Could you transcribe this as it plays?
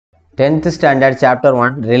10th standard chapter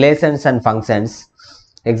 1 relations and functions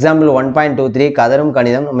example 1.23 கதரும்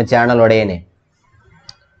கணிதம் நம்ம சேனலோடைய name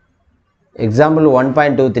example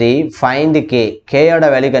 1.23 find k யோட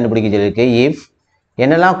value கண்டுபிடிக்க சொல்லிருக்கு if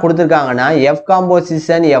என்னெல்லாம் கொடுத்திருக்காங்கன்னா f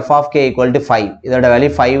composition f of k equal to 5 இதோட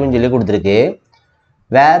வேல்யூ 5 னு சொல்லி கொடுத்திருக்கு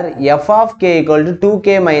where f of k equal to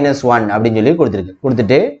 2k minus 1 அப்படினு சொல்லி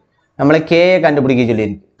கொடுத்துட்டு நம்மள k யை கண்டுபிடிக்க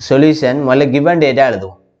சொல்லிருக்கு சொல்யூஷன் முதல்ல given data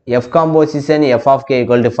எழுதுவோம் f composition f of k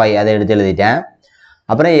equal to 5 அதை எடுத்து எழுதிட்டேன்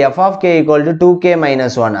அப்புறம் f of k equal to 2k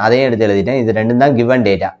minus 1 அதையும் எடுத்து எழுதிட்டேன் இது ரெண்டும் தான் given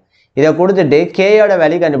data இத கொடுத்துட்டு k யோட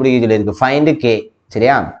வேல்யூ கண்டுபிடிக்க சொல்லிருக்கு find k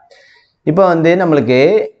சரியா இப்போ வந்து நமக்கு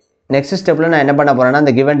நெக்ஸ்ட் ஸ்டெப்ல நான் என்ன பண்ண போறேன்னா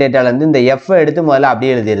அந்த given dataல இருந்து இந்த f எடுத்து முதல்ல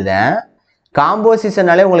அப்படியே எழுதிறேன்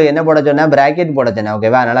காம்போசிஷனாலே உங்களுக்கு என்ன போட சொன்னா பிராக்கெட் போட சொன்னா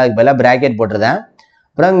ஓகேவா அதனால அதுக்கு பதிலா பிராக்கெட் போட்டுறேன்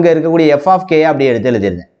அப்புறம் இங்க இருக்கக்கூடிய f of k அப்படியே எடுத்து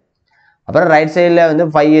எழுதிறேன் அப்புறம் ரைட் சைடுல வந்து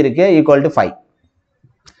 5 இருக்கு equal to 5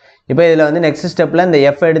 இப்போ இதுல வந்து நெக்ஸ்ட் ஸ்டெப்ல இந்த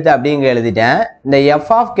f எடுத்து அப்படிங்க எழுதிட்டேன் இந்த f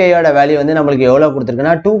of k யோட வேல்யூ வந்து நமக்கு எவ்வளவு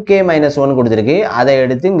கொடுத்திருக்குனா 2k - 1 கொடுத்திருக்கு அதை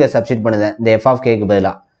எடுத்து இங்க சப்ஸ்டிட் பண்ணுதேன் இந்த f of k க்கு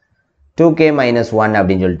பதிலா 2k - 1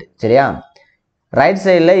 அப்படினு சொல்லிட்டு சரியா ரைட்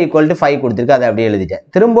சைடுல equal to 5 கொடுத்திருக்கு அதை அப்படியே எழுதிட்டேன்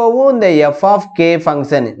திரும்பவும் இந்த f of k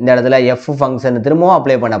ஃபங்க்ஷன் இந்த இடத்துல f ஃபங்க்ஷன் திரும்பவும்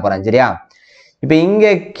அப்ளை பண்ண போறேன் சரியா இப்போ இங்க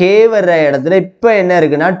k வர்ற இடத்துல இப்போ என்ன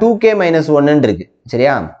இருக்குனா 2k - 1 ன்னு இருக்கு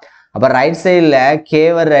சரியா அப்ப ரைட் சைடுல k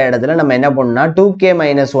வர்ற இடத்துல நம்ம என்ன பண்ணனும்னா 2k -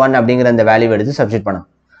 1 அப்படிங்கற அந்த வேல்யூ எடுத்து சப்ஸ்டிட் பண்ணனும்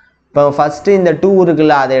இப்போ ஃபர்ஸ்ட் இந்த 2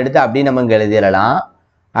 இருக்குல அதை எடுத்து அப்படியே நம்ம இங்க எழுதிரலாம்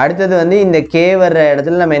அடுத்து வந்து இந்த k வர்ற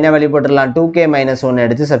இடத்துல நம்ம என்ன வேல்யூ போட்டுறலாம் 2k - 1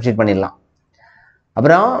 எடுத்து சப்ஸ்டிட் பண்ணிரலாம்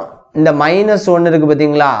அப்புறம் இந்த -1 இருக்கு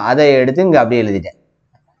பாத்தீங்களா அதை எடுத்து இங்க அப்படியே எழுதிட்டேன்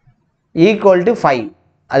equal to 5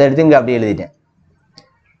 அதை எடுத்து இங்க அப்படியே எழுதிட்டேன்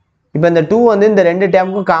இப்போ இந்த 2 வந்து இந்த ரெண்டு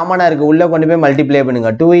டேர்முக்கும் காமனா இருக்கு உள்ள கொண்டு போய் மல்டிப்ளை பண்ணுங்க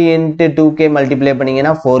 2 * 2k மல்டிப்ளை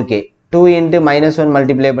பண்ணீங்கனா 4k 2 * -1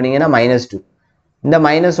 மல்டிப்ளை பண்ணீங்கனா -2 இந்த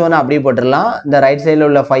 -1 அப்படியே போட்டுறலாம் இந்த ரைட் சைடுல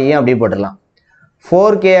உள்ள 5 ஐயும் அப்படியே போட்டுறலாம்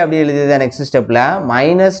 4k அப்படி எழுதியதா நெக்ஸ்ட் ஸ்டெப்ல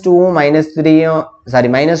 -2 உம் -3 உம் சாரி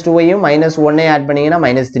 -2 ஐயும் -1 ஐயும் ஆட் பண்ணீங்கனா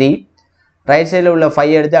 -3 ரைட் சைடுல உள்ள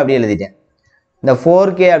 5 எடுத்து அப்படியே எழுதிட்டேன் இந்த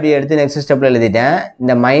 4k அப்படியே எடுத்து நெக்ஸ்ட் ஸ்டெப்ல எழுதிட்டேன்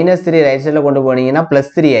இந்த -3 ரைட் சைடுல கொண்டு போனீங்கனா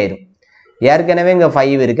 +3 ஆயிடும் ஏற்கனவே இங்க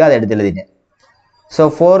 5 இருக்கு அதை எடுத்து எழுதிட்டேன் சோ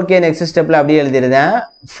 4k நெக்ஸ்ட் ஸ்டெப்ல அப்படியே எழுதிறேன்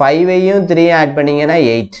 5 ஐயும் 3 ஐயும் ஆட் பண்ணீங்கனா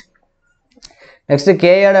 8 நெக்ஸ்ட்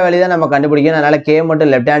k யோட வேல்யூ தான் நம்ம கண்டுபிடிக்கணும் அதனால k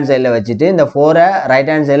மட்டும் லெஃப்ட் ஹேண்ட் சைடுல வச்சிட்டு இந்த 4 ஐ ரைட்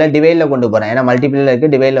ஹேண்ட் சைடுல டிவைட்ல கொண்டு போறேன் ஏனா மல்டிபிள்ல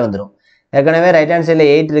இருக்கு டிவைட்ல வந்துரும் ஏற்கனவே ரைட் ஹேண்ட் சைடுல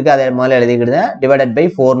 8 இருக்கு அதை முதல்ல எழுதிக்கிடுறேன் டிவைடட் பை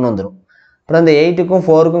 4 ன்னு வந்துரும் அப்புறம் இந்த 8 க்கும்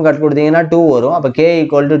 4 க்கும் கட் கொடுத்தீங்கன்னா 2 வரும் அப்ப k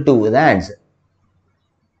 = 2 இதான் ஆன்சர்